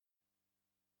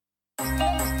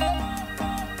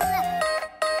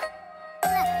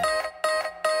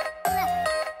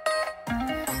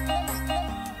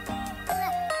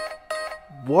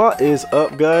What is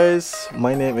up, guys?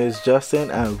 My name is Justin,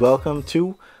 and welcome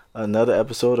to another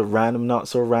episode of Random Not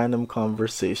So Random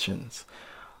Conversations.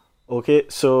 Okay,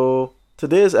 so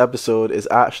today's episode is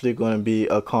actually going to be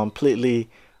a completely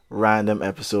random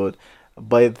episode.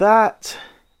 By that,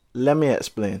 let me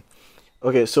explain.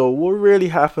 Okay, so what really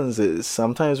happens is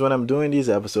sometimes when I'm doing these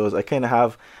episodes, I kind of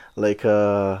have like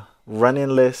a running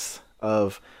list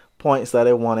of points that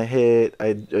I want to hit.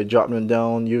 I drop them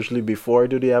down usually before I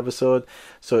do the episode.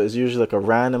 So it's usually like a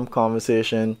random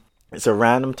conversation. It's a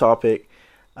random topic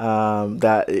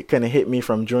that it kind of hit me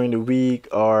from during the week,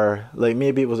 or like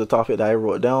maybe it was a topic that I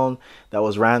wrote down that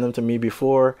was random to me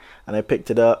before, and I picked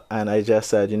it up and I just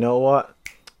said, you know what?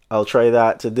 I'll try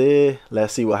that today.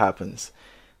 Let's see what happens.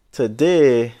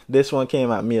 Today, this one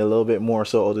came at me a little bit more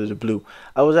so out of the blue.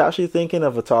 I was actually thinking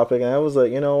of a topic and I was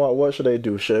like, you know what should I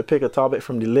do? Should I pick a topic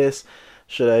from the list?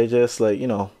 Should I just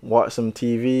watch some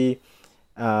TV,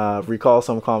 recall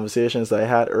some conversations that I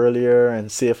had earlier and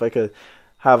see if I could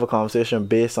have a conversation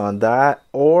based on that?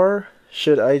 Or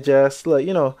should I just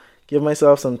give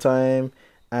myself some time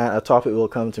and a topic will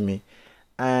come to me?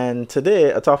 And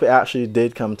today, a topic actually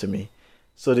did come to me.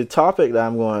 So the topic that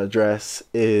I'm going to address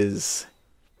is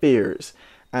fears,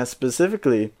 and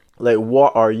specifically, like,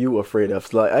 what are you afraid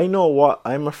of? Like, I know what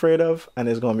I'm afraid of, and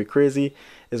it's gonna be crazy.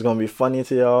 It's gonna be funny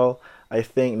to y'all. I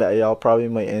think that y'all probably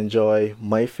might enjoy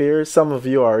my fears. Some of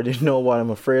you already know what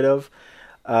I'm afraid of,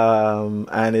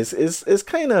 and it's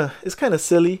kind of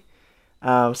silly.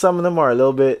 Some of them are a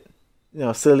little bit,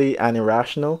 silly and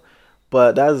irrational,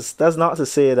 but that's not to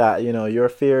say that your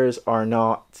fears are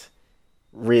not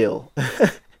real,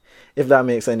 if that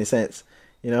makes any sense,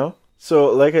 you know.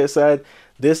 So, like I said,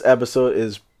 this episode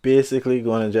is basically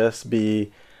going to just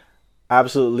be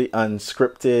absolutely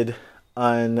unscripted,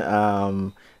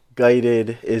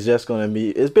 guided. It's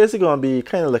basically going to be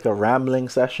kind of like a rambling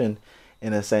session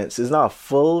in a sense. It's not a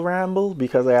full ramble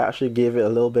because I actually gave it a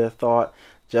little bit of thought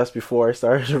just before I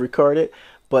started to record it,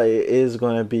 but it is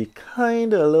going to be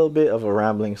kind of a little bit of a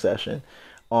rambling session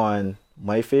on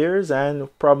my fears, and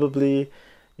probably,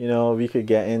 we could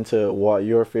get into what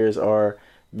your fears are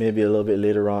maybe a little bit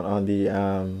later on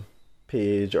the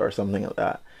page or something like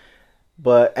that.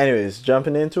 But anyways,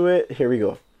 jumping into it, here we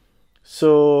go.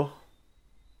 So,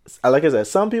 like I said,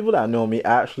 some people that know me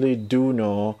actually do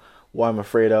know what I'm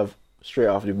afraid of straight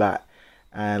off the bat.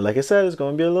 And like I said, it's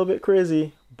going to be a little bit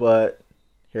crazy, but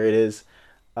here it is.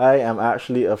 I am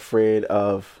actually afraid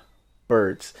of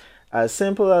birds. As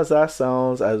simple as that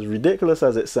sounds, as ridiculous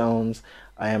as it sounds,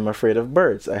 I am afraid of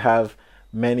birds. I have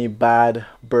many bad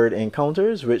bird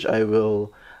encounters, which I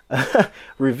will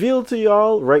reveal to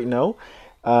y'all right now.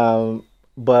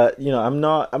 But I'm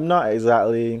not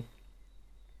exactly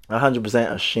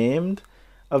 100% ashamed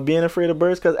of being afraid of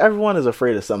birds, because everyone is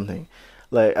afraid of something.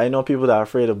 Like, I know people that are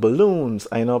afraid of balloons.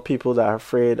 I know people that are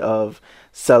afraid of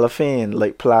cellophane,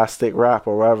 like plastic wrap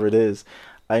or whatever it is.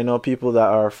 I know people that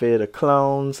are afraid of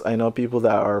clowns. I know people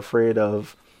that are afraid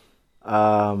of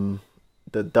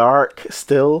the dark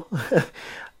still.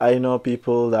 I know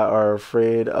people that are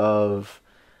afraid of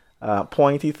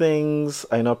pointy things.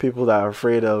 I know people that are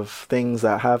afraid of things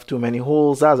that have too many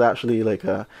holes. That's actually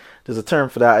there's a term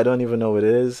for that. I don't even know what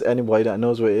it is. Anybody that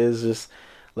knows what it is, just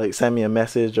like send me a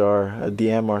message or a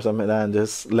DM or something like that and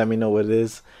just let me know what it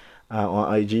is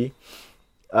on IG.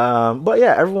 But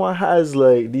yeah, everyone has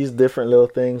like these different little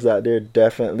things that they're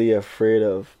definitely afraid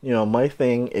of. One of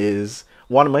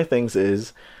my things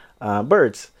is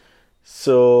birds.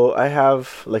 So I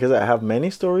have, like I said, I have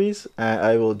many stories, and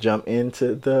I will jump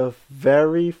into the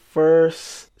very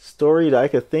first story that I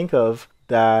could think of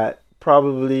that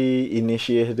probably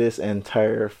initiated this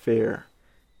entire fear.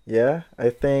 Yeah, I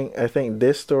think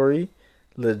this story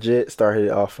legit started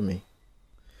it off for me.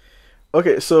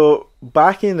 Okay, so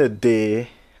back in the day,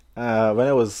 when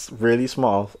I was really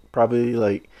small, probably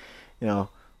like,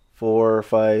 4,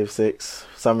 5, 6,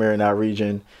 somewhere in that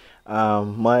region,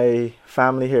 my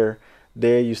family here,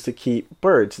 they used to keep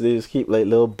birds. They used to keep like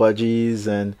little budgies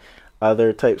and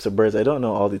other types of birds. I don't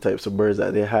know all the types of birds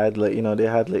that they had. Like, they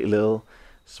had like little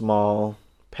small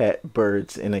pet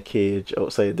birds in a cage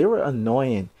outside. They were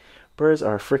annoying. Birds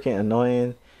are freaking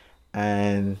annoying,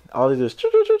 and all they do is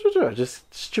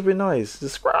just stupid noise,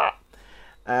 just squawk.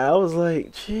 And I was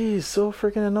like, geez, so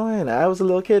freaking annoying. I was a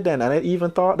little kid then, and I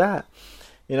even thought that.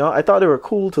 I thought they were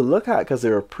cool to look at because they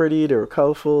were pretty, they were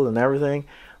colorful and everything,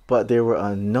 but they were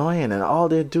annoying, and all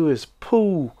they do is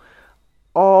poo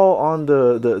all on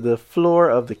the floor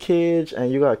of the cage,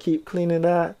 and you gotta keep cleaning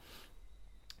that.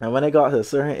 And when I got to a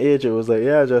certain age, it was like,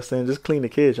 yeah, Justin, just clean the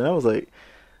cage. And I was like,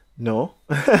 no,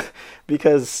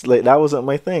 because like that wasn't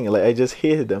my thing. Like, I just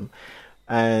hated them.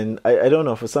 And I don't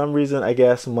know, for some reason, I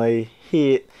guess my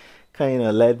hate kind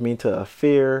of led me to a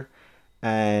fear,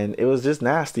 and it was just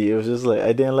nasty. It was just like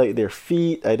I didn't like their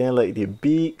feet, I didn't like their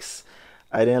beaks,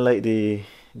 I didn't like the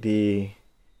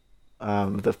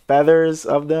feathers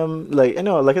of them. Like,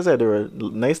 like I said, they were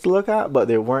nice to look at, but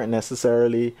they weren't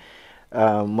necessarily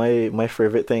my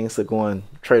favorite things to go and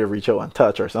try to reach out and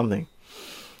touch or something.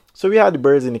 So we had the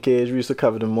birds in the cage. We used to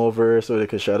cover them over so they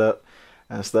could shut up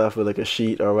and stuff with like a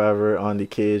sheet or whatever on the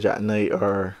cage at night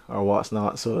or what's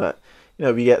not, so that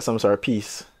we get some sort of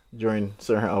peace during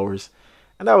certain hours,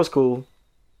 and that was cool.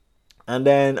 And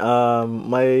then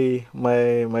my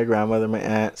grandmother, my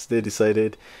aunts, they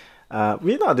decided,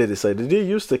 they decided, they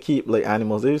used to keep like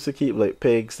animals. They used to keep like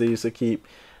pigs. They used to keep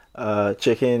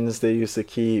chickens. They used to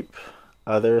keep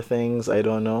other things. I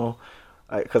don't know,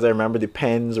 because I remember the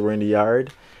pens were in the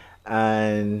yard,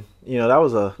 and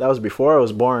that was before I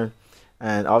was born.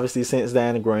 And obviously, since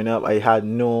then, growing up, I had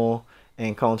no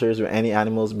encounters with any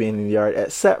animals being in the yard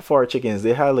except for chickens.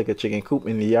 They had like a chicken coop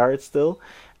in the yard still,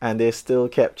 and they still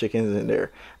kept chickens in there.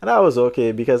 And that was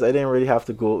okay because I didn't really have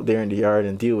to go there in the yard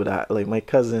and deal with that. Like my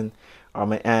cousin or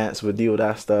my aunts would deal with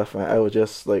that stuff, and I would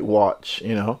just like watch.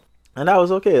 And that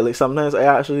was okay. Like sometimes I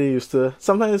actually used to,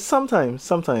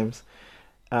 sometimes,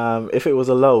 if it was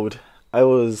allowed, I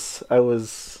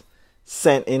was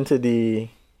sent into the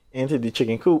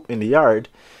chicken coop in the yard,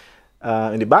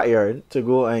 in the backyard, to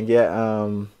go and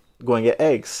get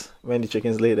eggs when the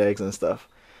chickens laid eggs and stuff.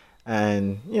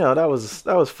 And that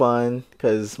was fun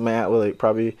because my aunt would like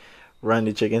probably run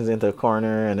the chickens into a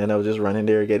corner, and then I would just run in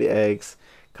there, get the eggs,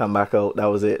 come back out. That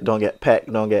was it. Don't get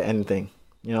pecked, don't get anything.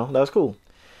 That was cool.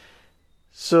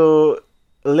 So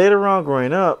later on,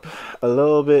 growing up, a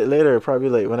little bit later, probably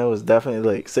like when I was definitely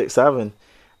like 6, 7,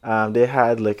 they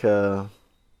had like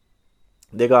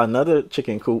they got another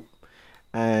chicken coop,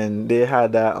 and they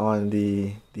had that on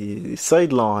the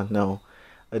side lawn now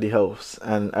of the house.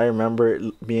 And I remember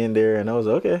it being there, and I was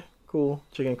like, okay, cool,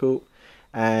 chicken coop.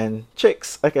 And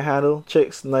chicks, I can handle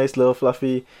chicks, nice little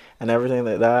fluffy and everything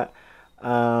like that.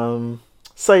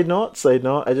 Side note,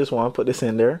 I just want to put this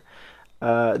in there.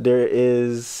 There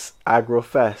is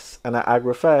Agrofest, and at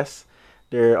Agrofest,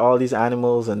 there are all these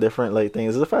animals and different like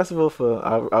things. It's a festival for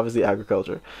obviously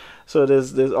agriculture, so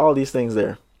there's all these things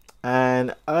there.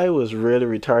 And I was really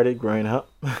retarded growing up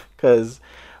because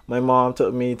my mom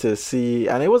took me to see,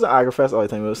 and it wasn't Agrofest all the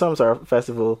time. It was some sort of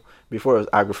festival before it was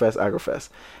Agrofest.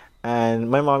 And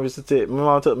my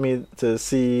mom took me to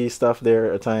see stuff there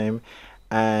at a time,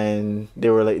 and they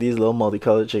were like these little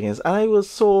multicolored chickens, and I was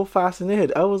so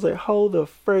fascinated. I was like, how the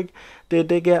frig did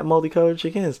they get multicolored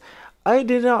chickens? I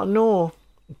did not know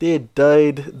they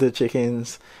dyed the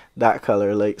chickens that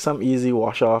color, like some easy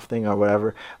wash off thing or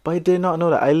whatever. But I did not know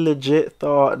that. I legit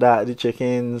thought that the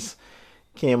chickens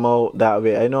came out that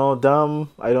way. I know, dumb.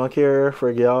 I don't care for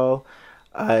y'all.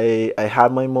 I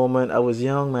had my moment. I was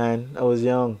young, man. I was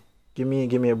young. Give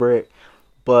me a break.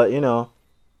 But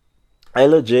I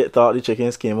legit thought the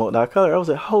chickens came out that color. I was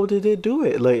like, how did they do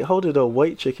it? Like, how did a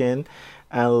white chicken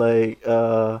and like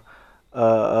a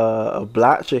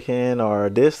black chicken or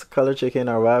this color chicken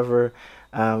or whatever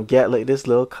get like this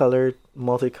little colored,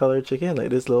 multicolored chicken, like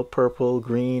this little purple,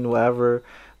 green, whatever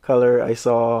color I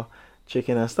saw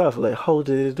chicken and stuff. Like, how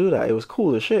did they do that? It was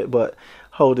cool as shit, but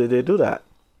how did they do that?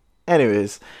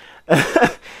 Anyways,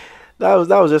 that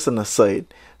was just an aside.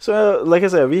 So, like I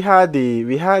said, we had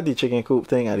the chicken coop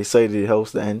thing at the side of the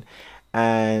house then,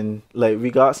 and like we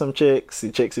got some chicks.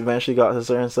 The chicks eventually got to a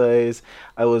certain size.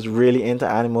 I was really into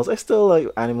animals. I still like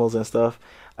animals and stuff.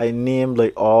 I named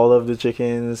like all of the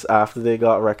chickens after they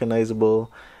got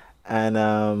recognizable, and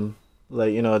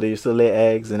like they used to lay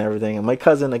eggs and everything. And my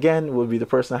cousin again would be the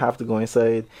person I have to go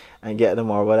inside and get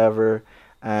them or whatever.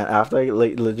 And after I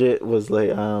like legit was like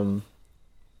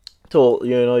told,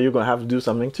 you're gonna have to do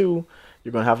something too.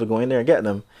 You're gonna have to go in there and get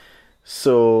them.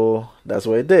 So that's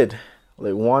what I did.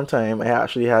 Like one time I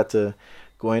actually had to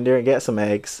go in there and get some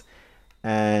eggs,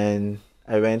 and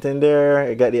I went in there,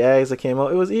 I got the eggs, I came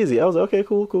out. It was easy. I was like, okay,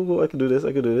 cool, cool, cool. I can do this.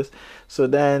 I can do this. So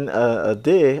then a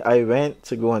day I went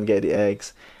to go and get the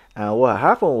eggs, and what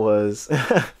happened was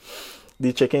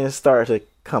the chickens started to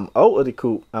come out of the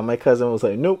coop, and my cousin was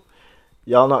like, nope,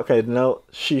 y'all not getting out.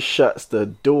 She shuts the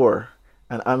door,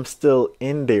 and I'm still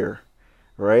in there,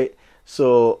 right?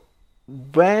 So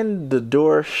when the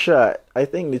door shut, I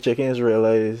think the chickens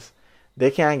realized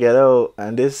they can't get out,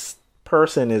 and this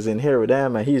person is in here with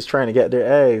them, and he's trying to get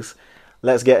their eggs.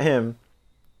 Let's get him.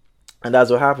 And that's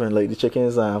what happened. Like the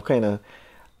chickens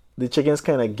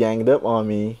kind of ganged up on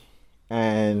me,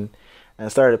 and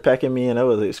started pecking me, and I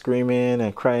was like screaming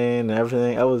and crying and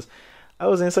everything. I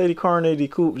was inside the corner of the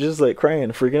coop, just like crying,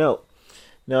 freaking out.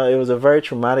 Now it was a very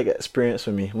traumatic experience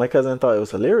for me. My cousin thought it was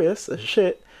hilarious as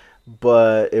shit,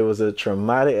 but it was a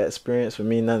traumatic experience for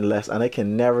me nonetheless, and I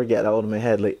can never get that out of my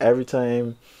head. Like every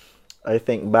time I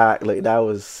think back, like that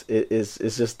was it's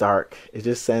just dark. It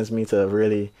just sends me to a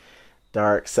really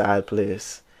dark, sad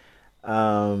place.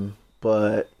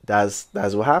 But that's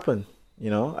what happened.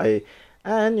 I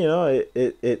and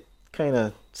it kind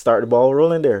of started the ball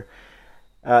rolling there.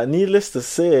 Needless to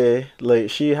say,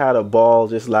 like she had a ball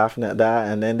just laughing at that,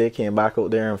 and then they came back out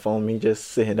there and found me just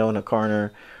sitting down in the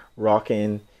corner,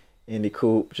 rocking in the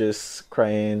coop, just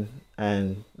crying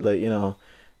and like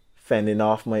fending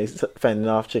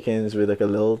off chickens with like a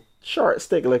little short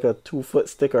stick, like a 2 foot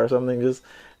stick or something. Just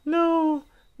no,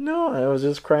 no, and I was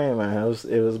just crying, man.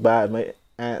 It was bad. My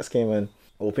aunts came and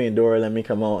opened the door, let me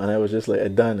come out, and I was just like,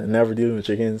 I'm done. I never dealing with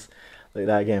chickens like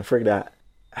that again. Frick that.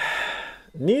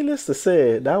 Needless to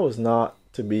say, that was not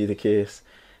to be the case,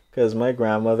 because my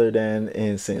grandmother then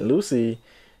in St. Lucie,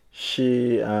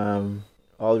 she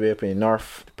all the way up in the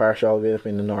north, partial all the way up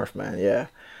in the north, man. Yeah,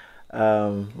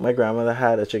 my grandmother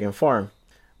had a chicken farm.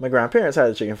 My grandparents had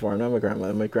a chicken farm, not my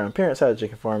grandmother. My grandparents had a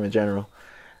chicken farm in general,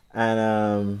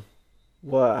 and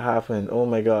what happened? Oh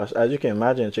my gosh! As you can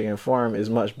imagine, a chicken farm is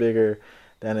much bigger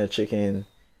than a chicken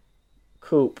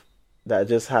coop that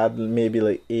just had maybe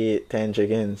like 8, 10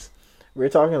 chickens. We're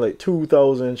talking like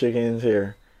 2,000 chickens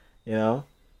here, you know.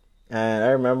 And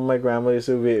I remember my grandmother used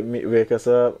to wake us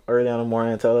up early in the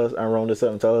morning and tell us and round us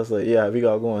up and tell us like, yeah, we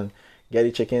gotta go and get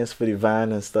the chickens for the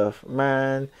van and stuff.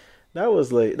 Man, that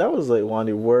was like one of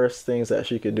the worst things that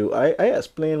she could do. I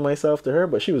explained myself to her,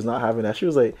 but she was not having that. She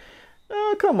was like,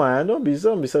 oh, come on, don't be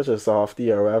such a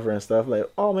softy or whatever and stuff. Like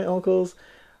all my uncles,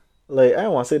 like I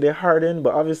don't want to say they're hardened,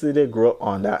 but obviously they grew up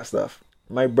on that stuff.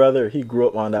 My brother, he grew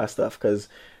up on that stuff because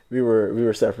we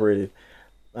were separated.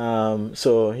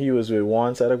 So he was with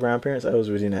one set of grandparents, I was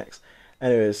with the next.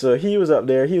 Anyway, so he was up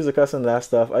there, he was accustomed to that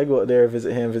stuff. I go up there,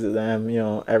 visit him, visit them,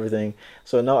 everything.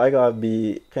 So now I gotta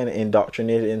be kind of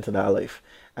indoctrinated into that life.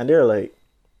 And they're like,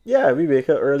 yeah, we wake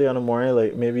up early on the morning,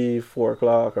 like maybe 4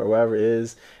 o'clock or whatever it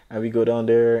is, and we go down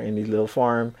there in the little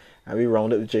farm and we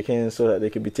round up the chickens so that they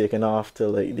could be taken off to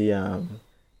like the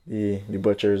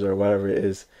butchers or whatever it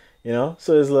is.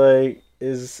 So it's like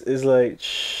is like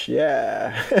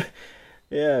yeah.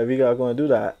 Yeah, we gotta go and do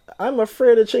that. I'm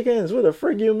afraid of chickens. What the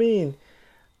frick you mean?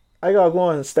 I gotta go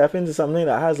and step into something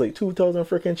that has like 2,000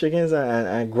 freaking chickens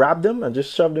and grab them and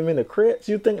just shove them in the crates.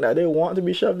 You think that they want to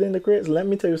be shoved in the crates? Let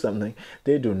me tell you something.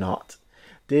 They do not.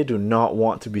 They do not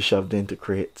want to be shoved into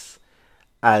crates.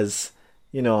 As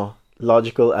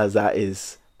logical as that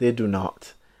is, they do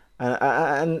not.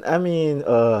 And I mean,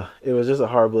 it was just a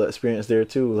horrible experience there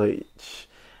too. Like,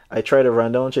 I try to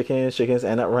run down chickens. Chickens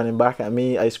end up running back at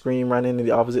me. I scream, running in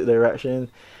the opposite direction.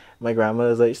 My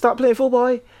grandmother's like, "Stop playing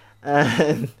football!"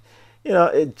 And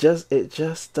it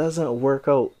just doesn't work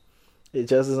out. It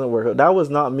just doesn't work out. That was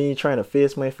not me trying to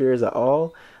face my fears at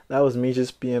all. That was me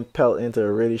just being pelt into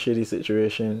a really shitty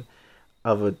situation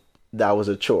of a that was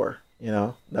a chore.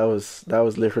 That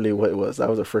was literally what it was. That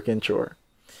was a freaking chore.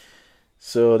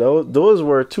 So those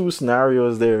were two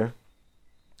scenarios there,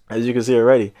 as you can see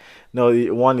already. Now,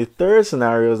 one of the third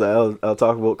scenarios that I'll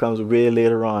talk about comes way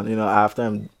later on. After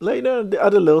I'm like the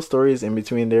other little stories in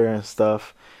between there and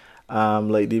stuff.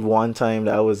 Like the one time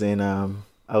that I was in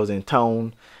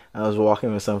town, and I was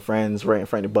walking with some friends right in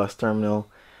front of the bus terminal,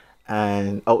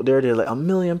 and out there like a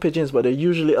million pigeons, but they're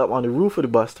usually up on the roof of the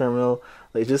bus terminal,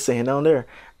 like just sitting down there.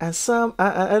 And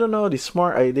I don't know, the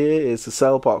smart idea is to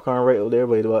sell popcorn right out there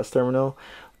by the bus terminal,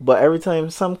 but every time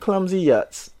some clumsy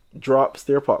yachts drops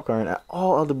their popcorn and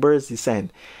all of the birds descend.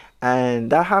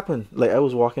 And that happened. Like I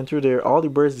was walking through there, all the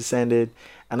birds descended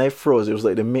and I froze. It was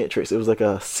like the Matrix. It was like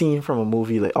a scene from a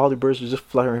movie. Like all the birds were just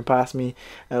fluttering past me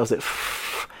and I was like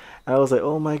and I was like,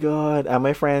 oh my god. And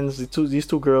my friends, these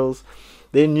two girls,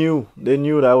 they knew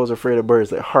that I was afraid of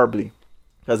birds, like horribly,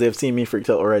 because they've seen me freaked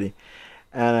out already.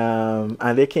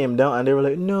 And they came down and they were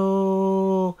like,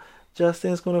 no,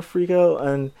 Justin's gonna freak out.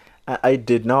 And I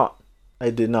did not.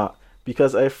 I did not,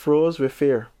 because I froze with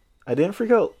fear. I didn't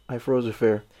freak out. I froze with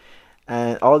fear.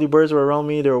 And all the birds were around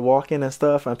me. They were walking and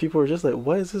stuff. And people were just like,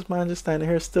 why is this man just standing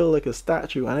here still like a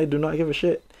statue? And I do not give a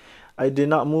shit. I did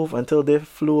not move until they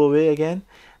flew away again.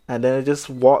 And then I just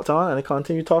walked on and I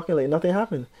continued talking like nothing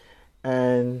happened.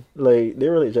 And like they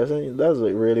were like, Justin, that was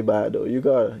like really bad though. You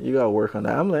gotta work on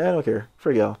that. I'm like, I don't care.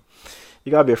 Forget y'all.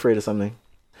 You gotta be afraid of something.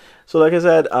 So like I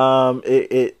said,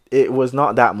 it was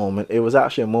not that moment. It was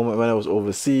actually a moment when I was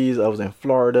overseas. I was in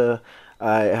Florida.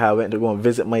 I went to go and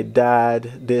visit my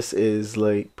dad. This is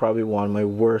like probably one of my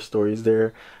worst stories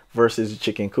there versus the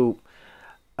chicken coop.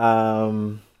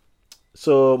 Um,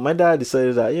 so my dad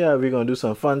decided that yeah, we're gonna do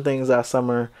some fun things that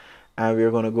summer, and we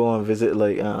are gonna go and visit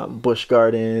like Busch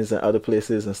Gardens and other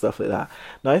places and stuff like that.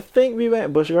 Now I think we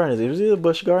went Busch Gardens. It was either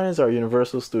Busch Gardens or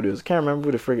Universal Studios. Can't remember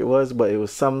who the frick it was, but it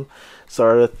was some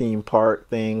sort of theme park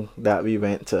thing that we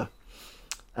went to.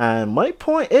 And my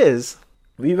point is,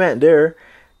 we went there,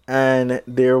 and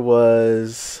there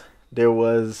was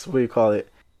what do you call it?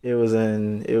 It was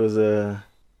a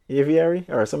aviary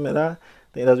or something like that.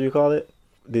 I think that's what you call it.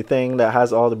 The thing that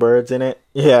has all the birds in it.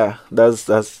 Yeah, that's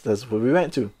what we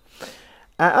went to.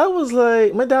 And I was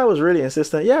like, my dad was really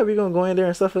insistent. Yeah, we're gonna go in there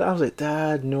and stuff. I was like,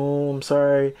 Dad, no, I'm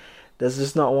sorry. That's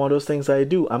just not one of those things I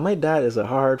do. And my dad is a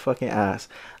hard fucking ass.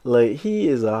 Like he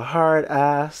is a hard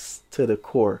ass to the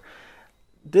core.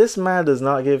 This man does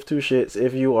not give two shits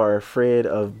if you are afraid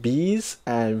of bees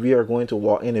and we are going to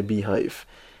walk in a beehive.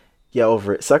 Get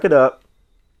over it. Suck it up.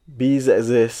 Bees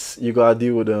exist. You gotta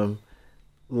deal with them.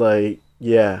 Like,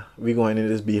 yeah, we going into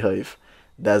this beehive.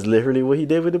 That's literally what he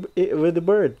did with the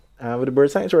bird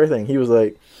sanctuary thing. He was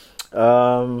like,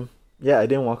 yeah, I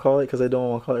didn't want to call it because I don't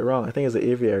want to call it wrong. I think it's an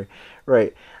aviary,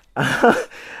 right?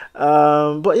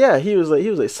 But yeah, he was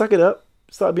like, suck it up,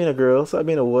 stop being a girl, stop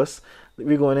being a wuss.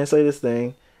 We going inside this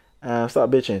thing, stop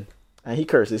bitching. And he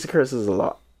curses. He curses a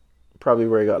lot. Probably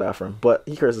where he got that from, but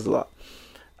he curses a lot.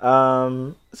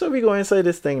 So we go inside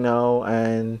this thing now,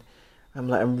 and I'm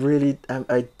like,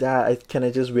 Dad, can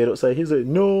I just wait outside? He's like,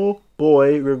 no,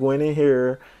 boy, we're going in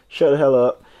here. Shut the hell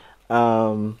up.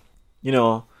 Um, you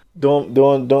know, don't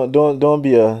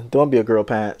be a girl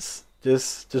pants.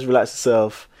 Just relax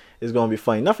yourself. It's gonna be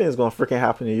fine. Nothing is gonna freaking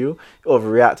happen to you. You're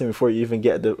overreacting before you even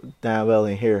get the damn well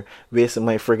in here, wasting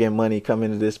my freaking money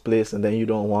coming to this place, and then you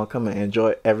don't want to come and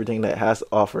enjoy everything that it has to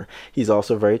offer. He's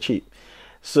also very cheap,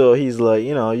 so he's like,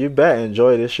 you better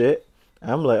enjoy this shit.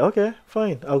 I'm like, okay,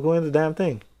 fine. I'll go in the damn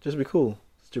thing. Just be cool,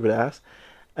 stupid ass.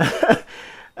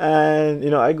 And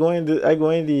I go in the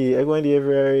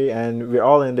aviary, and we're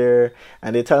all in there,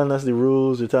 and they're telling us the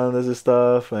rules, they're telling us the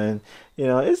stuff, and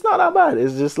it's not that bad.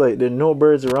 It's just like there are no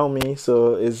birds around me,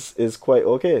 so it's quite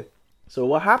okay. So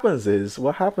what happens is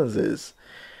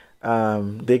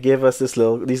they give us these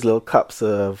little cups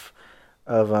of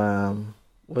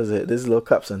what is it? These little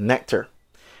cups of nectar,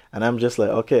 and I'm just like,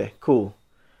 okay, cool.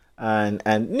 And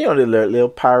the little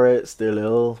parrots, they're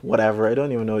little whatever. I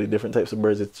don't even know the different types of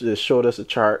birds. It just showed us a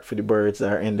chart for the birds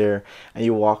that are in there, and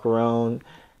you walk around,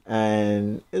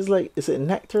 and it's like, is it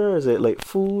nectar or is it like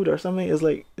food or something? It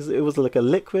was like a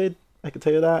liquid. I can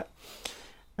tell you that.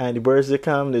 And the birds, they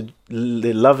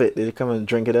love it. They come and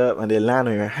drink it up, and they land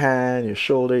on your hand, your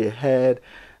shoulder, your head.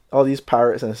 All these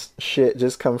parrots and shit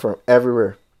just come from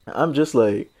everywhere. I'm just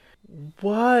like,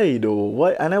 why though?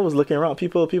 Why? And I was looking around,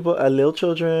 people, little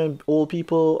children, old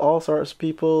people, all sorts of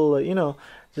people, like,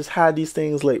 just had these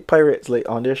things like pirates, like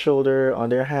on their shoulder, on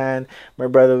their hand. My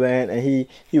brother went, and he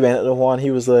went at the one.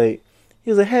 He was like,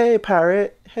 hey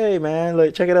parrot, hey man,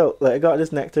 like check it out. Like I got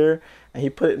this nectar, and he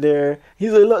put it there.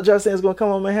 He's like, look, Justin, it's gonna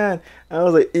come on my hand. And I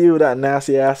was like, ew, that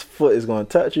nasty ass foot is gonna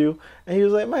touch you. And he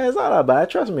was like, man, it's not that bad.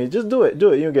 Trust me, just do it, You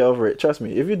can get over it. Trust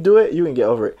me, if you do it, you can get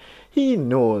over it. He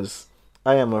knows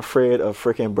I am afraid of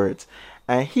freaking birds.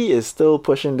 And he is still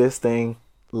pushing this thing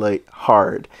like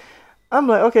hard. I'm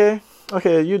like, okay,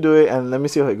 you do it and let me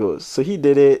see how it goes. So he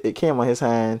did it. It came on his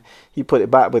hand. He put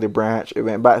it back with the branch. It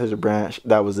went back to the branch.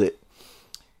 That was it.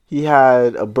 He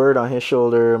had a bird on his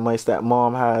shoulder. My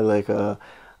stepmom had like a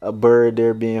bird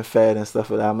there being fed and stuff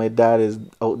like that. My dad is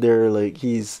out there like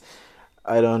he's,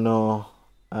 I don't know,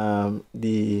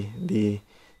 the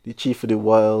chief of the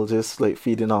wild, just like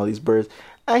feeding all these birds.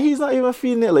 And he's not even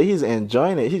feeding it like he's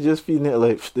enjoying it. He's just feeding it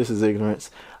like, this is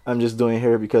ignorance. I'm just doing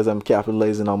here because I'm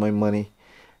capitalizing on my money.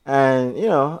 And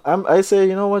I say,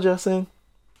 you know what, Justin?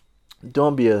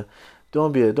 Don't be a,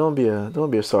 don't be a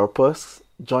sourpuss.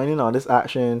 Join in on this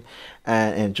action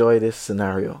and enjoy this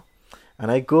scenario.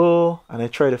 And I go and I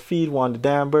try to feed one of the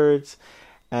damn birds,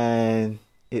 and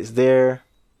it's there.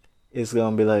 It's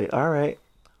gonna be like, all right.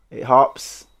 It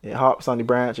hops on the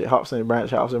branch. It hops on the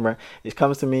branch. It hops on the branch. It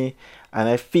comes to me, and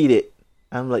I feed it.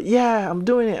 I'm like, yeah, I'm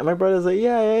doing it. And my brother's like,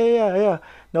 yeah, yeah, yeah, yeah.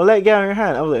 No, let go of your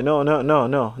hand. I was like, no, no, no,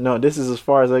 no, no. This is as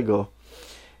far as I go.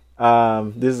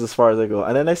 This is as far as I go.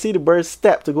 And then I see the bird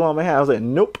step to go on my hand. I was like,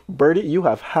 nope, birdie, you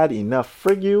have had enough.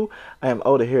 Frig you. I am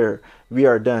out of here. We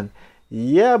are done.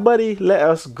 Yeah, buddy, let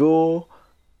us go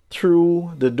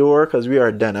through the door because we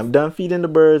are done. I'm done feeding the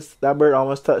birds. That bird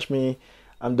almost touched me.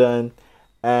 I'm done.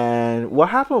 And what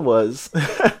happened was,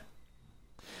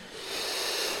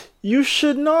 you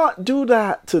should not do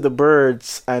that to the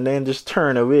birds and then just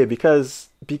turn away, because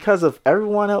because of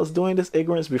everyone else doing this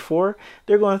ignorance before,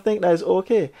 they're going to think that it's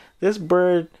okay. This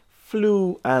bird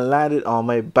flew and landed on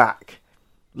my back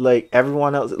like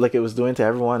everyone else, like it was doing to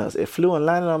everyone else. It flew and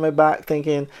landed on my back,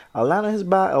 thinking I'll land on his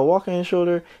back, I'll walk on his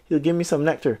shoulder, he'll give me some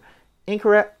nectar.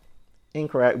 Incorrect.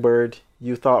 Incorrect, bird.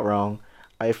 You thought wrong.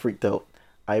 I freaked out.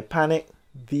 I panicked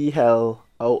the hell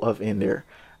out of in there.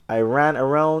 I ran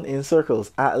around in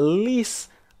circles at least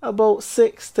about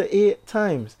 6 to 8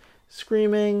 times,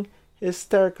 screaming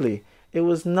hysterically. It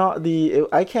was not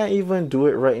I can't even do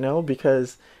it right now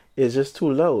because it's just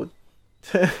too loud.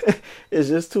 It's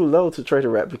just too low to try to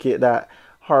replicate that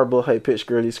horrible high pitched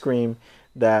girly scream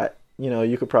that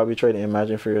you could probably try to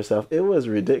imagine for yourself. It was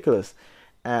ridiculous.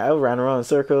 And I ran around in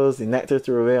circles. The nectar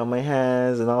threw away on my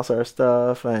hands and all sort of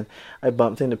stuff. And I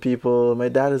bumped into people. My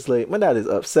dad is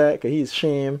upset because he's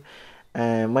ashamed.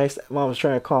 And my mom's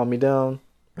trying to calm me down.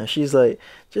 And she's like,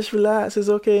 just relax. It's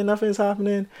okay. Nothing's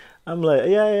happening. I'm like,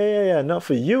 yeah. Not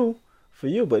for you. For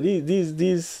you. But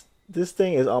this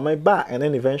thing is on my back. And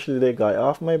then eventually they got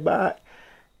off my back.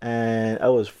 And I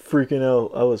was freaking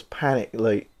out. I was panicked.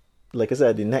 Like I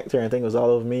said, the nectar and thing was all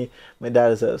over me. My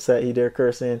dad is upset. He there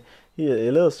cursing. He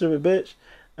a little stupid bitch.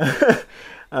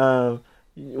 Why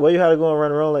you had to go and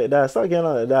run around like that? Stop getting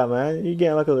on like that, man. You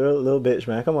getting like a little bitch,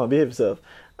 man. Come on, behave yourself.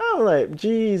 I'm like,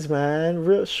 geez,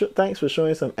 man. Thanks for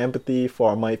showing some empathy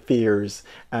for my fears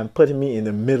and putting me in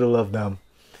the middle of them.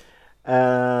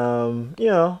 You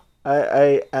know,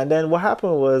 and then what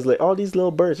happened was like all these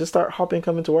little birds just start hopping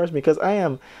coming towards me because I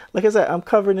am, like I said, I'm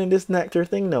covered in this nectar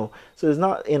thing now. So it's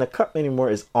not in a cup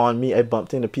anymore. It's on me. I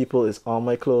bumped into people. It's on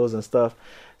my clothes and stuff.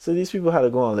 So these people had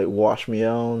to go and like wash me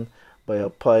down by a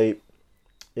pipe.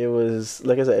 It was,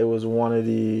 like I said, it was one of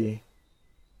the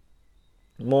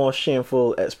more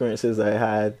shameful experiences I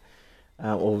had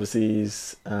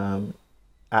overseas at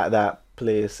that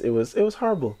place. It was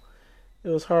horrible. It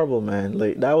was horrible, man.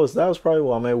 Like that was probably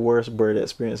one of my worst bird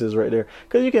experiences right there.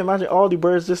 Cause you can imagine all the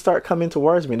birds just start coming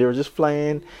towards me. They were just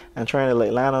flying and trying to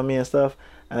like land on me and stuff,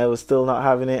 and I was still not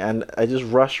having it. And I just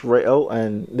rushed right out,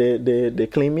 and they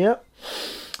cleaned me up,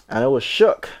 and I was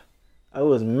shook. I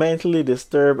was mentally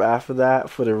disturbed after that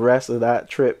for the rest of that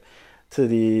trip to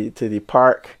the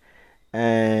park,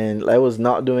 and I was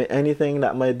not doing anything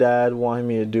that my dad wanted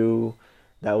me to do.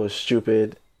 That was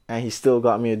stupid, and he still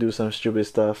got me to do some stupid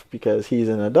stuff because he's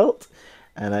an adult,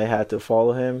 and I had to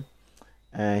follow him,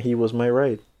 and he was my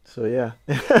ride. So yeah,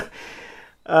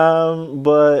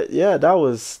 but yeah, that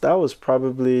was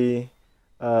probably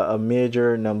a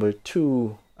major number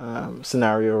two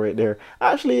scenario right there.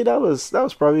 Actually, that was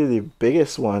probably the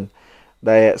biggest one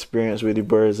that I experienced with the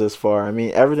birds thus far. I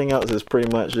mean, everything else is pretty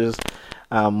much just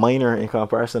minor in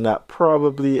comparison. That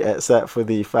probably, except for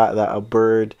the fact that a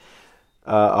bird,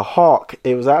 a hawk.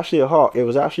 It was actually a hawk. It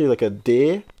was actually like a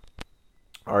day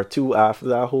or two after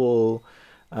that whole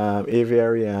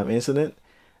aviary incident,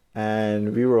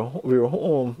 and we were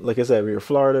home. Like I said, we were in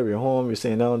Florida. We were home. We were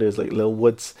staying down. There's like little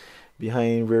woods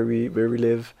behind where we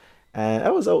live. And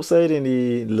I was outside in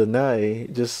the lanai,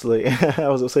 just like I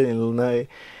was outside in the lanai,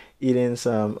 eating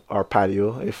some, or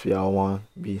patio, if y'all want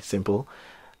to be simple,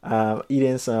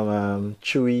 eating some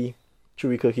chewy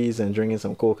cookies and drinking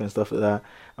some coke and stuff like that.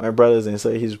 And my brother's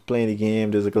inside, he's playing the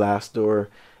game. There's a glass door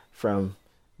from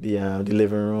the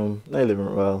living room, not living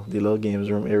room, well, the little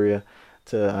games room area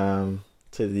to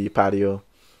the patio.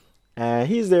 And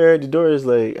he's there. The door is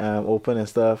like open and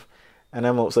stuff, and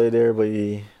I'm outside there by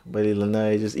the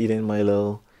lanai, just eating my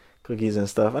little cookies and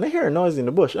stuff. And I hear a noise in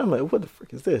the bush. I'm like, what the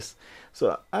frick is this?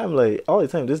 So I'm like, all the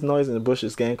time, this noise in the bush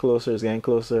is getting closer. It's getting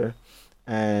closer.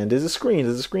 And there's a screen.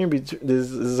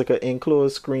 There's like an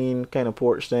enclosed screen kind of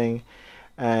porch thing,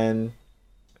 and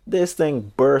this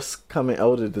thing bursts coming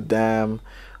out of the damn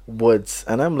woods,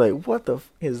 and I'm like, what the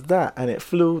is that? And it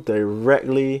flew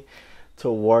directly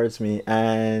towards me,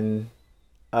 and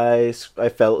I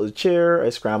fell to the chair. I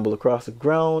scrambled across the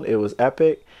ground. It was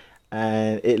epic,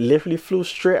 and it literally flew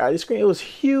straight at the screen. It was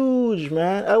huge,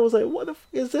 man. I was like, what the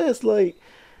fuck is this? Like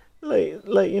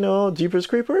Jeepers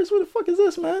Creepers. What the fuck is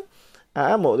this, man?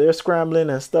 I'm out there scrambling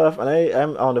and stuff, and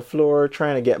I'm on the floor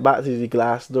trying to get back to the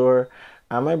glass door.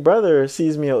 And my brother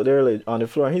sees me out there like on the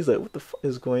floor, and he's like, "What the fuck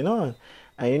is going on?"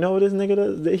 And you know what this nigga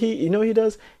does? He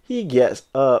does? He gets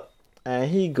up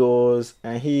and he goes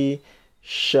and he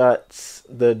shuts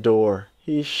the door.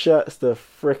 He shuts the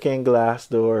freaking glass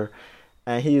door,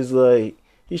 and he's like,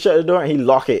 he shut the door and he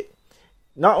locked it.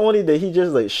 Not only did he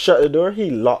just like shut the door,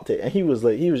 he locked it, and he was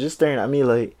just staring at me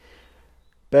like,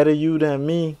 "Better you than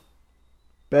me."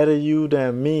 Better you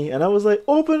than me. And I was like,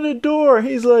 open the door.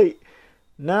 He's like,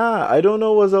 nah, I don't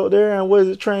know what's out there and what is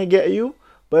it trying to get you.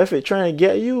 But if it's trying to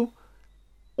get you,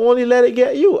 only let it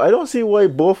get you. I don't see why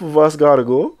both of us gotta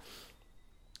go.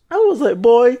 I was like,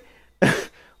 boy,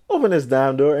 open this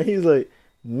damn door. And he's like,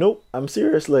 nope, I'm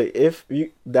serious. Like, if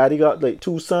you, daddy got like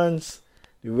two sons,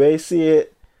 the way I see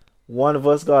it, one of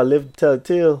us gotta live to tell the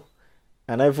tale.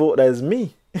 And I vote that is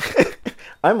me.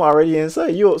 I'm already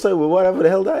inside. You outside with whatever the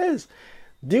hell that is.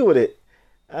 Deal with it.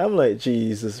 I'm like,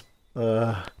 Jesus.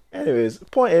 Anyways, the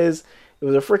point is, it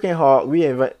was a freaking hawk. We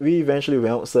eventually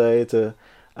went outside to.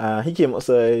 He came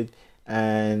outside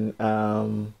and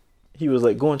he was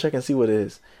like, go and check and see what it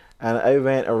is. And I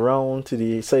went around to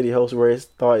the side of the house where I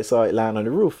thought I saw it land on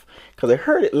the roof. Because I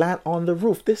heard it land on the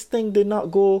roof. This thing did not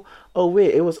go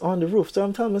away. It was on the roof. So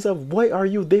I'm telling myself, why are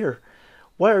you there?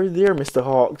 Why are you there, Mr.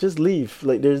 Hawk? Just leave.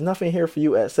 Like, there's nothing here for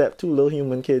you except two little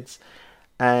human kids.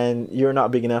 And you're not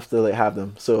big enough to like have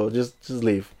them. So just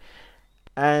leave.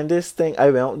 And this thing, I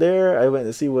went out there. I went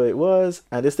to see what it was.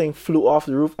 And this thing flew off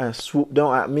the roof and swooped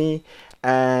down at me.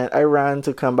 And I ran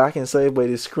to come back inside by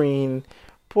the screen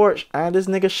porch, and this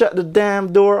nigga shut the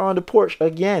damn door on the porch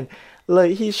again.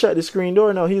 Like, he shut the screen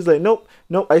door. No, he's like, nope,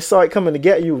 I saw it coming to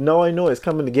get you. No, I know it's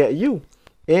coming to get you.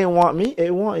 It ain't want me,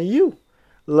 it want you.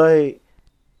 Like,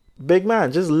 big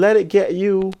man, just let it get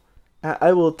you, and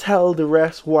I will tell the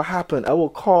rest what happened. I will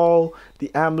call the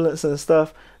ambulance and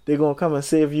stuff. They're gonna come and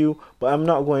save you, but I'm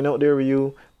not going out there with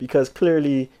you because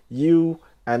clearly you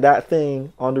and that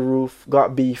thing on the roof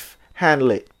got beef.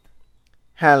 Handle it,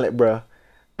 bruh.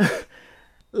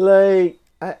 Like,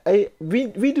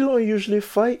 we don't usually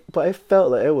fight, but I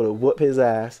felt like I would have whooped his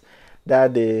ass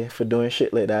that day for doing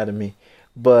shit like that to me.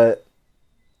 But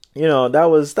you know, that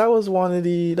was one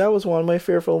of my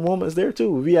fearful moments there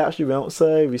too. We actually went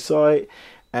outside, we saw it,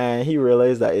 and he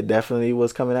realized that it definitely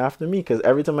was coming after me because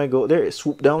every time I go there, it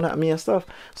swooped down at me and stuff.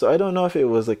 So I don't know if it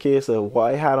was a case of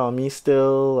what I had on me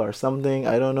still or something.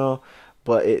 I don't know,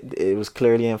 but it was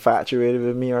clearly infatuated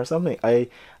with me or something. I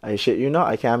shit you not,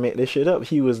 I can't make this shit up.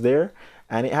 He was there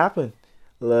and it happened.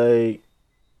 Like,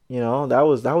 you know, that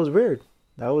was weird.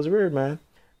 That was weird, man.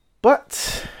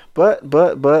 But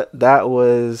that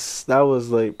was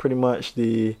like pretty much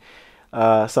the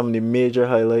some of the major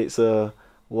highlights of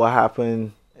what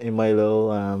happened in my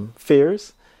little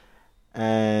fears.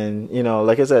 And you know,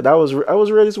 like I said, I was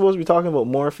really supposed to be talking about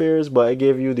more fears, but I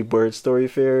gave you the bird story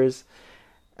fears.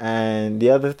 And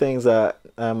the other things that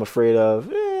I'm afraid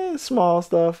of, small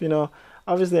stuff, you know.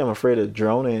 Obviously, I'm afraid of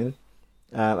drowning,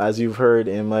 as you've heard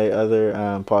in my other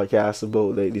podcasts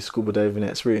about like the scuba diving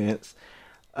experience.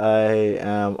 I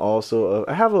am also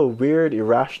I have a weird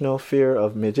irrational fear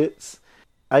of midgets.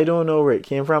 I don't know where it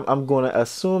came from. I'm gonna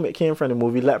assume it came from the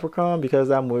movie Leprechaun because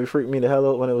that movie freaked me the hell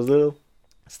out when I was little.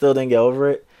 Still didn't get over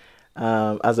it.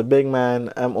 As a big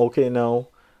man, I'm okay now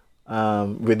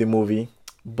with the movie,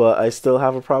 but I still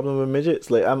have a problem with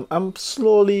midgets. Like, I'm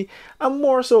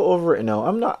more so over it now.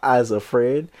 I'm not as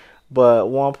afraid, but at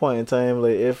one point in time,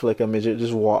 like if like a midget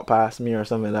just walked past me or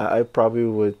something like that, I probably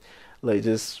would like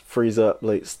just freeze up,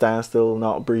 like stand still,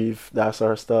 not breathe, that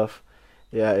sort of stuff.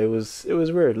 Yeah, it was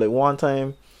weird. Like one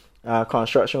time,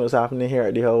 construction was happening here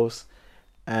at the house,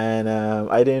 and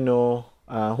I didn't know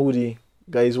who the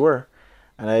guys were.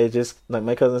 And I just, like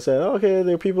my cousin said, "Oh, okay,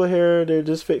 there are people here, they're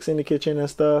just fixing the kitchen and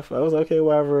stuff." I was like, okay,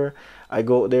 whatever. I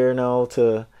go there now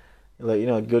to, like, you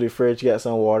know, go to the fridge, get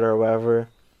some water or whatever.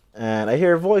 And I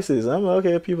hear voices. I'm like,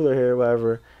 okay, people are here,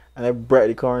 whatever. And I break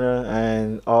the corner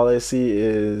and all I see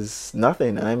is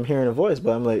nothing. And I'm hearing a voice,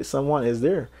 but I'm like, someone is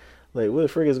there. Like, what the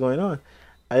frick is going on?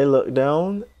 I look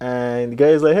down and the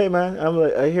guy's like, hey man. I'm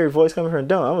like, I hear a voice coming from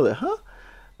down. I'm like, huh?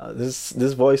 This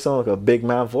voice sounds like a big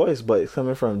man voice, but it's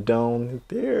coming from down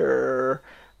there.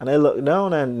 And I look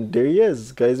down, and there he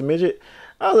is. Guy's a midget.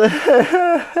 I was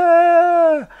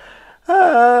like,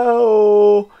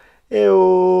 oh,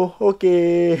 ew,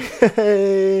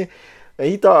 okay. And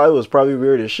he thought I was probably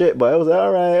weird as shit, but I was like,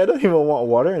 all right, I don't even want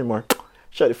water anymore.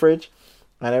 Shut the fridge,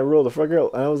 and I rolled the fuck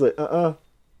out. And I was like, I'm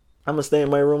gonna stay in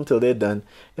my room till they're done.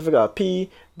 If I gotta pee,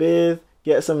 bathe,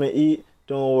 get something to eat,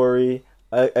 don't worry.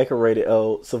 I can write it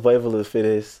out. Survival of the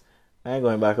fittest. I ain't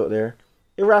going back out there.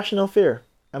 Irrational fear.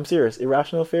 I'm serious.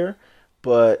 Irrational fear.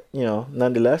 But, you know,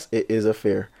 nonetheless, it is a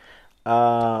fear.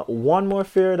 One more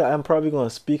fear that I'm probably going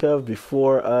to speak of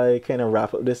before I kind of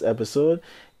wrap up this episode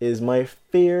is my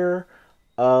fear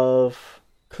of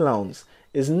clowns.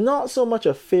 It's not so much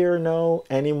a fear now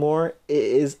anymore.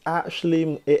 It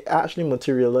actually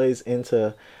materialized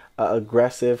into an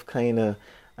aggressive kind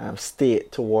of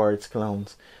state towards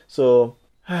clowns. So,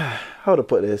 how to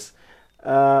put this?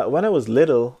 When I was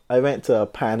little, I went to a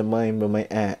pantomime with my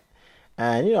aunt.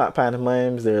 And you know, at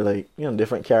pantomimes, they're like, you know,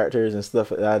 different characters and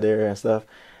stuff like that there and stuff.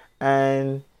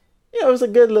 And it was a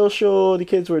good little show. The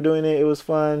kids were doing it. It was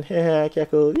fun. Yeah,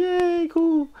 cackle. Yay,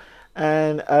 cool.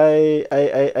 And I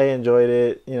enjoyed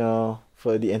it,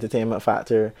 for the entertainment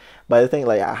factor. But I think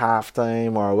like at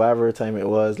halftime or whatever time it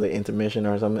was, like intermission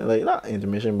or something, like not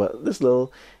intermission, but this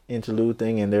little interlude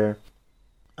thing in there.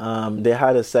 They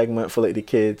had a segment for like the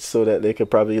kids so that they could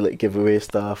probably like give away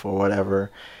stuff or whatever.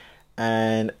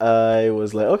 And I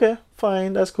was like, okay,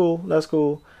 fine, that's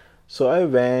cool. So I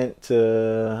went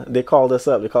to, they called us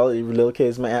up, they called it little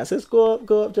kids. My aunt says, go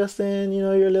up, Justin,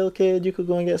 you're a little kid, you could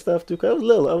go and get stuff too. 'Cause I was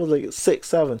little, I was like 6,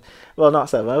 7. Well, not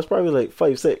 7, I was probably like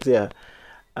 5, 6, yeah.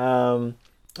 Um,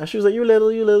 and she was like, you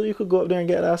little, you could go up there and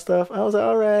get that stuff. I was like,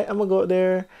 all right, I'm gonna go up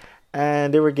there.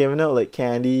 And they were giving out like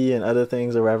candy and other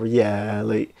things or whatever. Yeah,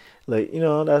 like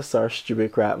that's our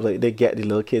stupid crap. Like they get the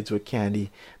little kids with candy.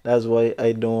 That's why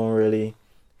I don't really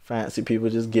fancy people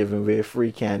just giving away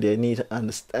free candy. I need to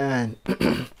understand.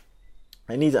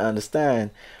 I need to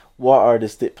understand what are the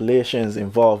stipulations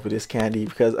involved with this candy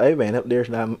because I went up there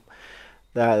to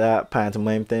that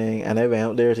pantomime thing, and I went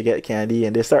out there to get candy,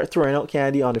 and they start throwing out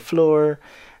candy on the floor,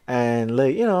 and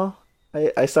like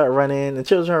I start running, and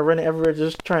children are running everywhere,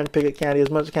 just trying to pick up candy, as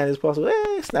much candy as possible.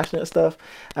 Snatching at stuff.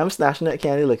 I'm snatching at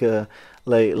candy like a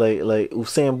like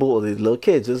Usain Bolt, the little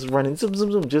kids just running, zoom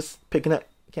zoom zoom, just picking up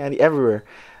candy everywhere,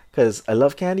 cause I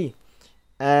love candy,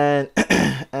 and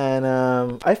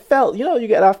I felt, you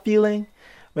get that feeling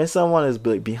when someone is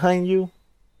like behind you.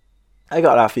 I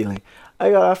got that feeling. I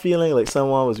got that feeling like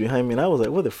someone was behind me, and I was like,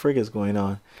 "What the frig is going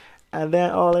on?" And then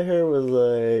all I heard was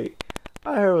like,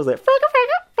 "Fricka,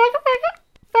 fricka, fricka, fricka,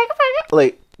 fricka, fricka,"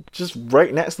 like just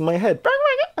right next to my head. Fricka,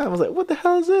 fricka. And I was like, "What the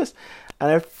hell is this?"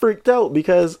 And I freaked out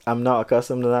because I'm not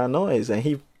accustomed to that noise, and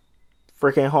he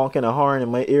freaking honking a horn in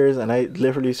my ears, and I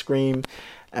literally scream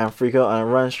and freak out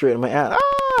and run straight to my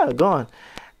aunt. Gone.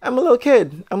 I'm a little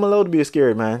kid. I'm allowed to be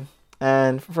scared, man.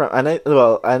 And then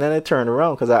I turned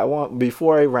around because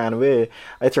before I ran away,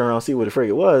 I turned around to see what the frig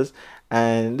it was,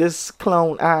 and this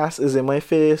clown ass is in my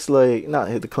face, like not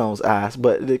hit the clown's ass,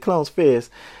 but the clown's face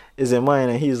is in mine,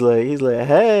 and he's like,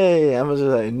 hey, I'm just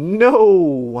like,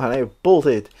 no, and I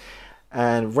bolted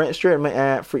and went straight at my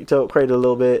aunt, freaked out, cried a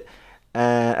little bit,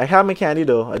 and I had my candy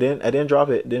though. I didn't drop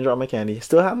it, didn't drop my candy,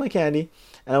 still had my candy,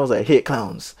 and I was like, hate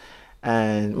clowns,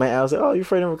 and my aunt was like, oh, you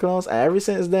afraid of clowns? And ever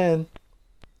since then,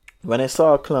 when I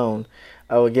saw a clone,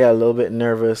 I would get a little bit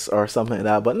nervous or something like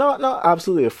that, but not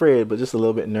absolutely afraid, but just a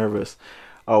little bit nervous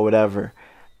or whatever.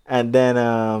 And then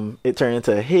it turned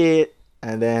into a hate,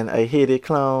 and then I hated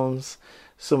clowns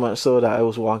so much so that I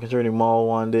was walking through the mall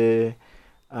one day.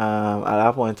 At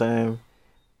that point in time,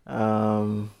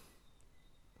 um,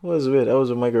 what was it? I was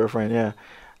with my girlfriend. Yeah,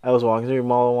 I was walking through the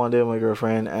mall one day with my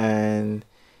girlfriend, and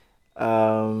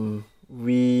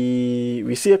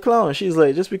we see a clown. She's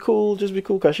like, just be cool,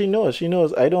 cause she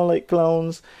knows I don't like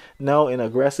clowns now in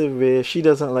aggressive way. She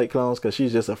doesn't like clowns cause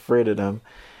she's just afraid of them.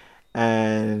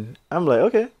 And I'm like,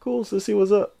 okay, cool. So see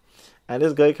what's up. And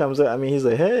this guy comes up. I mean, he's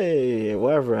like, hey,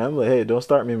 whatever. I'm like, hey, don't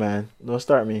start me, man. Don't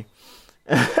start me.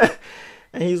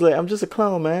 And he's like, I'm just a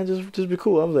clown, man. Just be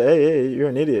cool. I'm like, hey, you're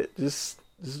an idiot. Just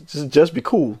be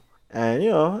cool. And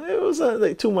it wasn't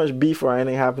like too much beef or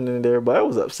anything happening there, but I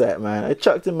was upset, man. I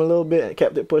chucked him a little bit and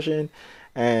kept it pushing,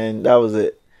 and that was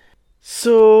it.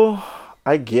 So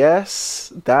I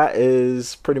guess that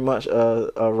is pretty much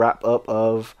a wrap up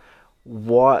of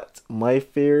what my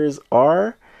fears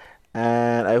are,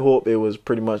 and I hope it was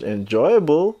pretty much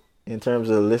enjoyable in terms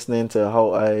of listening to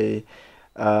how I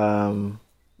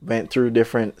went through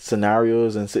different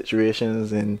scenarios and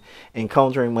situations and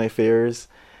encountering my fears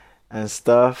and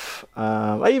stuff.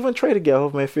 I even tried to get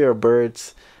over my fear of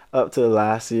birds up to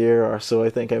last year or so. I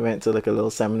think I went to like a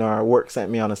little seminar. Work sent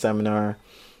me on a seminar,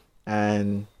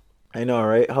 and I know,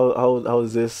 right? How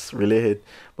is this related?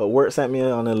 But work sent me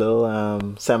on a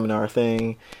little seminar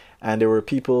thing, and there were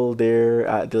people there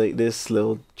at like this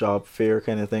little job fair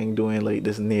kind of thing doing like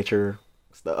this nature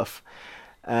stuff,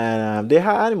 and they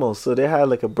had animals. So they had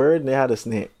like a bird and they had a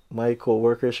snake. My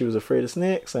coworker, she was afraid of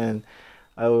snakes, and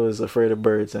I was afraid of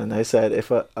birds. And I said,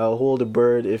 if I'll hold a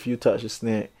bird if you touch a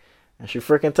snake, and she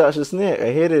freaking touched the snake.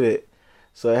 I hated it,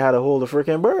 so I had to hold a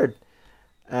freaking bird.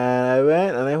 And I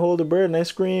went and I hold the bird and I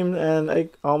screamed and I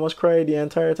almost cried the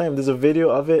entire time. There's a video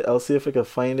of it. I'll see if I can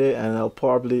find it, and I'll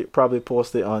probably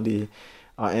post it on the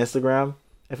on Instagram.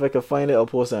 If I can find it, I'll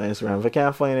post it on Instagram. If I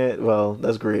can't find it, well,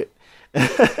 that's great.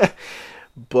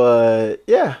 But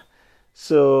yeah,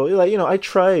 so like I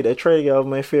tried to get off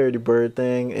my fear of the bird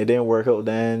thing. It didn't work out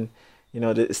then.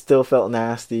 It still felt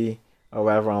nasty or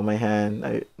whatever on my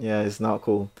hand. Yeah, it's not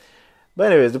cool.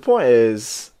 But anyways, the point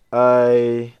is,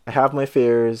 I have my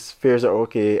fears. Fears are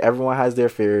okay. Everyone has their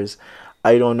fears.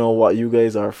 I don't know what you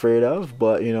guys are afraid of,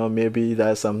 but maybe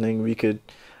that's something we could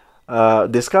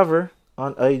discover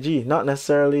on IG. Not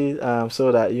necessarily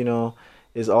so that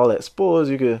is all exposed.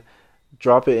 You could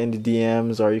drop it in the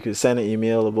DMs, or you could send an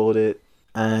email about it,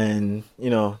 and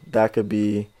that could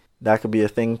be a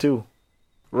thing too.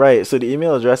 Right, so the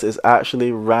email address is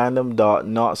actually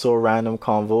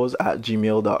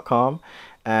random.notsorandomconvos@gmail.com,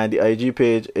 and the IG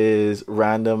page is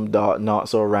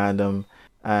random.notsorandom,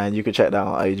 and you can check that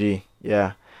on IG.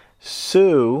 Yeah.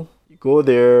 So go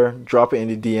there, drop it in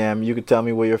the DM. You can tell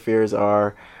me what your fears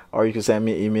are, or you can send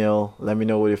me an email. Let me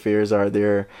know what your fears are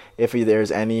there. If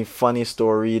there's any funny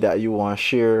story that you want to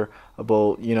share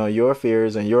about, your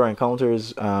fears and your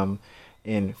encounters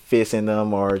in facing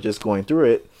them or just going through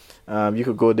it, you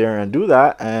could go there and do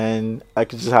that, and I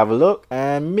could just have a look,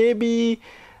 and maybe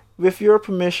with your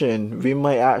permission, we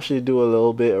might actually do a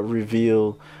little bit of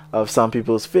reveal of some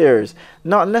people's fears.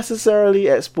 Not necessarily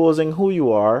exposing who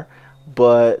you are,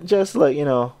 but just like,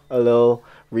 a little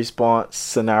response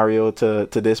scenario to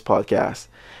this podcast.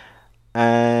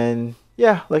 And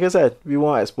yeah, like I said, we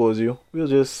won't expose you. We'll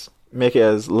just make it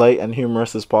as light and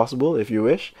humorous as possible if you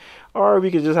wish. Or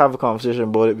we could just have a conversation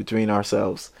about it between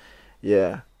ourselves.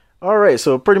 Yeah. All right,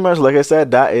 so pretty much like I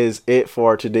said, that is it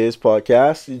for today's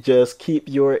podcast. You just keep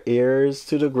your ears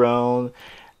to the ground,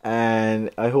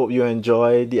 and I hope you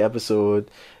enjoyed the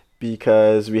episode,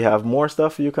 because we have more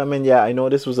stuff for you coming. Yeah, I know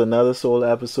this was another solo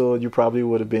episode. You probably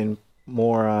would have been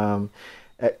more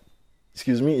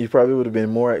you probably would have been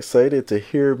more excited to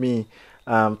hear me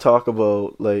talk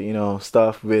about, like,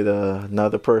 stuff with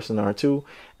another person or two.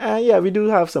 And yeah, we do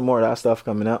have some more of that stuff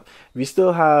coming up. We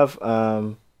still have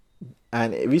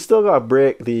and we still got to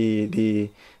break the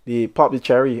pop the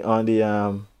cherry on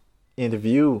the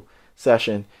interview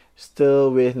session.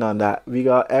 Still waiting on that. We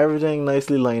got everything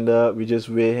nicely lined up. We just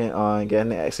waiting on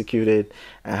getting it executed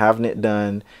and having it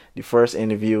done. The first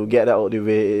interview, get that out of the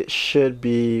way. It should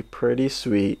be pretty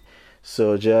sweet.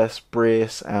 So just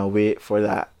brace and wait for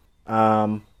that.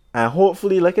 And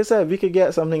hopefully, like I said, we could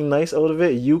get something nice out of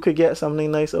it. You could get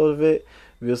something nice out of it.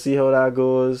 We'll see how that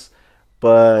goes.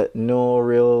 But no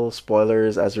real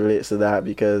spoilers as relates to that,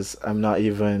 because I'm not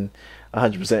even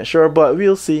 100% sure. But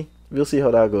we'll see. We'll see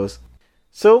how that goes.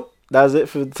 So that's it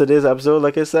for today's episode.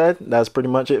 Like I said, that's pretty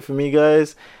much it for me,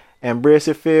 guys. Embrace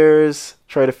your fears.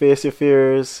 Try to face your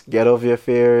fears. Get over your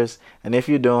fears. And if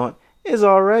you don't, it's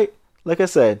alright. Like I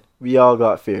said, we all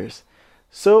got fears.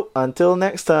 So until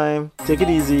next time, take it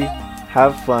easy,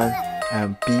 have fun,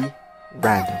 and be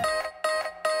random.